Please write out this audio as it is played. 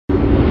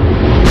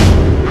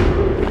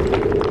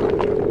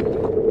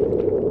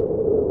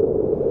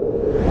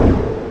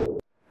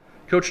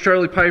Coach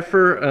Charlie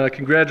Pipher,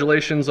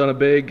 congratulations on a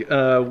big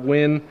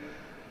win.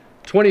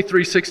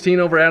 23-16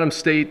 over Adams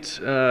State,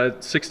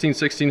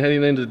 16-16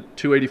 heading into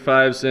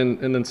 285s,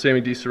 and then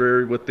Sammy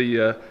DeSerreri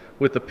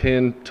with the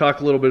pin. Talk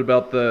a little bit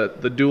about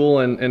the duel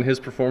and his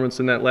performance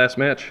in that last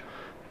match.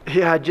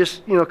 Yeah,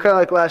 just kind of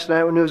like last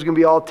night when it was going to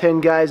be all 10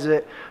 guys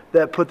that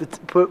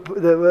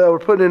were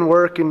putting in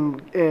work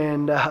and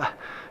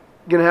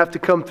going to have to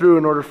come through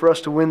in order for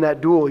us to win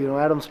that duel.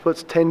 Adams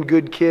puts 10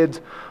 good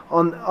kids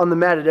on the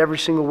mat at every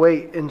single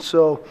weight, and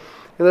so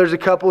there's a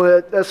couple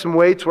at some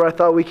weights where I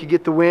thought we could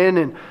get the win,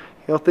 and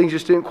things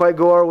just didn't quite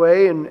go our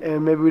way, and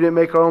maybe we didn't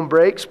make our own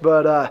breaks,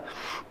 but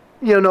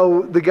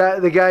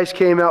the guys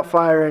came out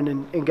firing,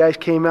 and guys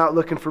came out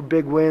looking for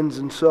big wins,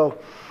 and so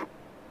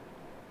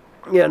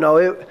what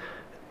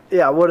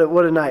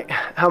a night.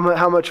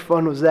 How much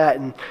fun was that?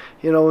 And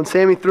when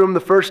Sammy threw him the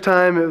first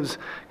time, it was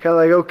kind of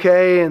like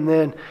okay, and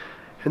then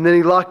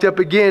he locked up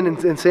again,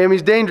 and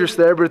Sammy's dangerous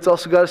there, but it's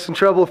also got us in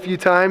trouble a few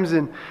times,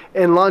 and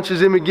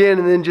launches him again,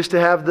 and then just to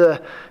have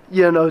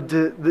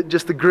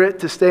just the grit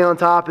to stay on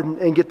top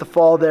and get the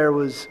fall there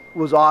was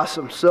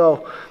awesome.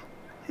 So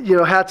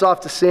hats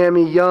off to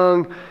Sammy.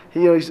 Young,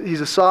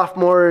 he's a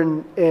sophomore,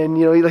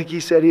 and like he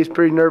said, he was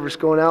pretty nervous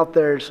going out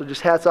there. So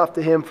just hats off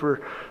to him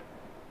for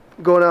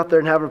going out there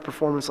and having a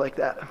performance like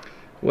that.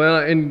 Well,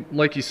 and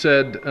like you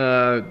said,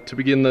 to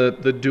begin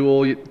the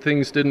duel,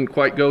 things didn't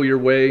quite go your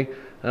way.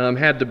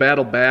 Had to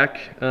battle back,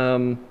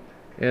 and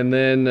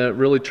then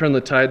really turn the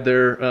tide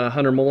there.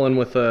 Hunter Mullen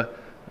with a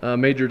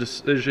major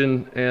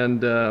decision, and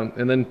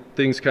then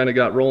things kind of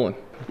got rolling.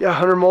 Yeah,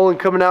 Hunter Mullen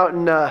coming out,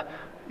 and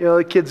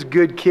the kid's a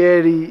good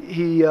kid.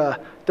 He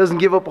doesn't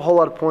give up a whole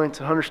lot of points.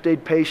 Hunter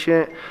stayed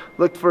patient,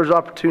 looked for his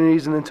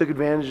opportunities, and then took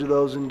advantage of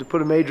those. And to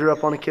put a major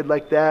up on a kid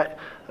like that,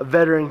 a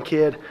veteran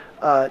kid,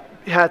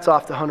 hats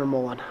off to Hunter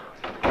Mullen.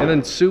 And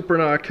then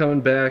Supernaw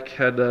coming back,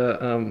 had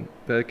kind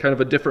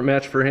of a different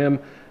match for him.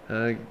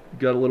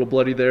 Got a little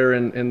bloody there,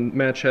 and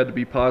match had to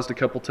be paused a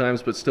couple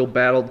times, but still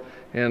battled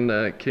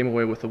and came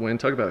away with a win.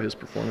 Talk about his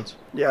performance.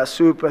 Yeah,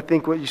 Soup, I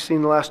think what you've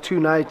seen the last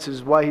two nights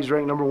is why he's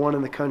ranked #1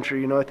 in the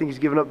country. I think he's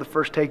given up the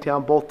first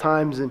takedown both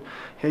times, and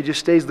he just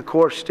stays the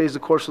course. He stays the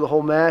course of the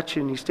whole match,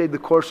 and he stayed the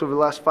course over the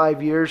last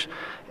 5 years,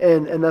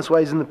 and that's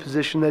why he's in the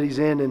position that he's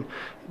in. And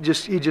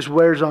he just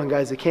wears on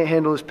guys. They can't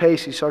handle his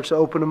pace. He starts to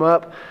open them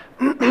up,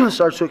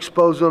 starts to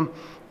expose them.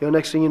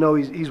 Next thing you know,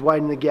 he's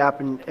widening the gap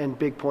and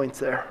big points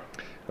there.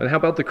 And how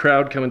about the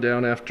crowd coming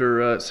down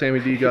after Sammy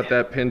D got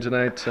that pin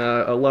tonight?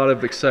 A lot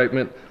of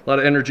excitement, a lot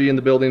of energy in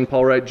the building,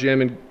 Paul Wright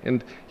Gym,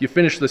 and you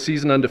finished the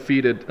season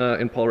undefeated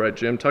in Paul Wright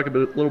Gym. Talk a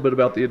little bit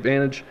about the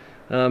advantage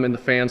and the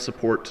fan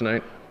support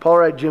tonight. Paul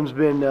Wright Gym's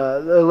been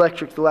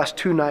electric the last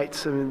 2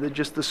 nights. I mean,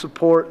 just the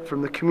support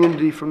from the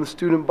community, from the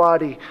student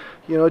body,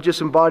 it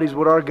just embodies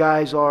what our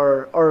guys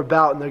are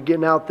about, and they're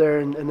getting out there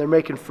and they're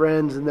making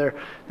friends, and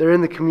they're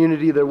in the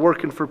community, they're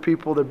working for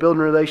people, they're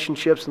building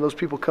relationships, and those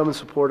people come and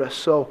support us.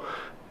 So,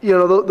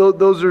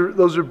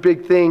 those are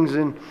big things,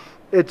 and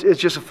it's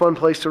just a fun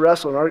place to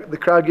wrestle. And the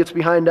crowd gets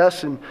behind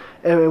us, and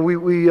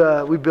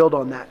we build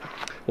on that.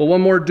 Well,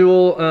 one more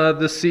duel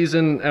this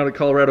season out at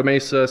Colorado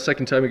Mesa.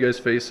 Second time you guys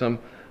face them.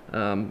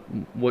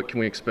 What can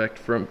we expect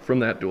from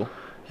that duel?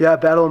 Yeah,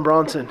 Battle in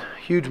Bronson,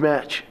 huge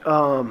match.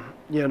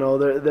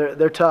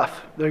 They're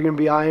tough. They're going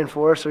to be eyeing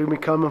for us. They're going to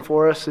be coming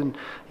for us, and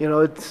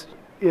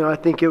I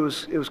think it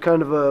was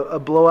kind of a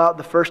blowout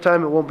the first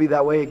time. It won't be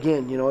that way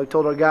again. I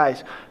told our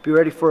guys, be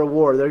ready for a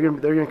war. They're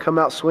going to come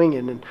out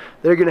swinging, and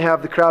they're going to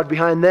have the crowd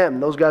behind them.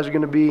 Those guys are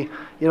going to be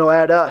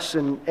at us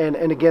and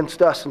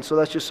against us, and so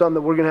that's just something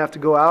that we're going to have to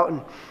go out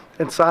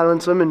and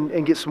silence them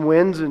and get some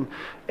wins and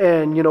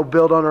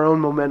build on our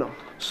own momentum.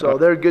 So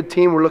they're a good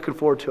team. We're looking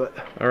forward to it.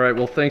 All right.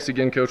 Well, thanks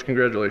again, Coach.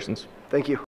 Congratulations. Thank you.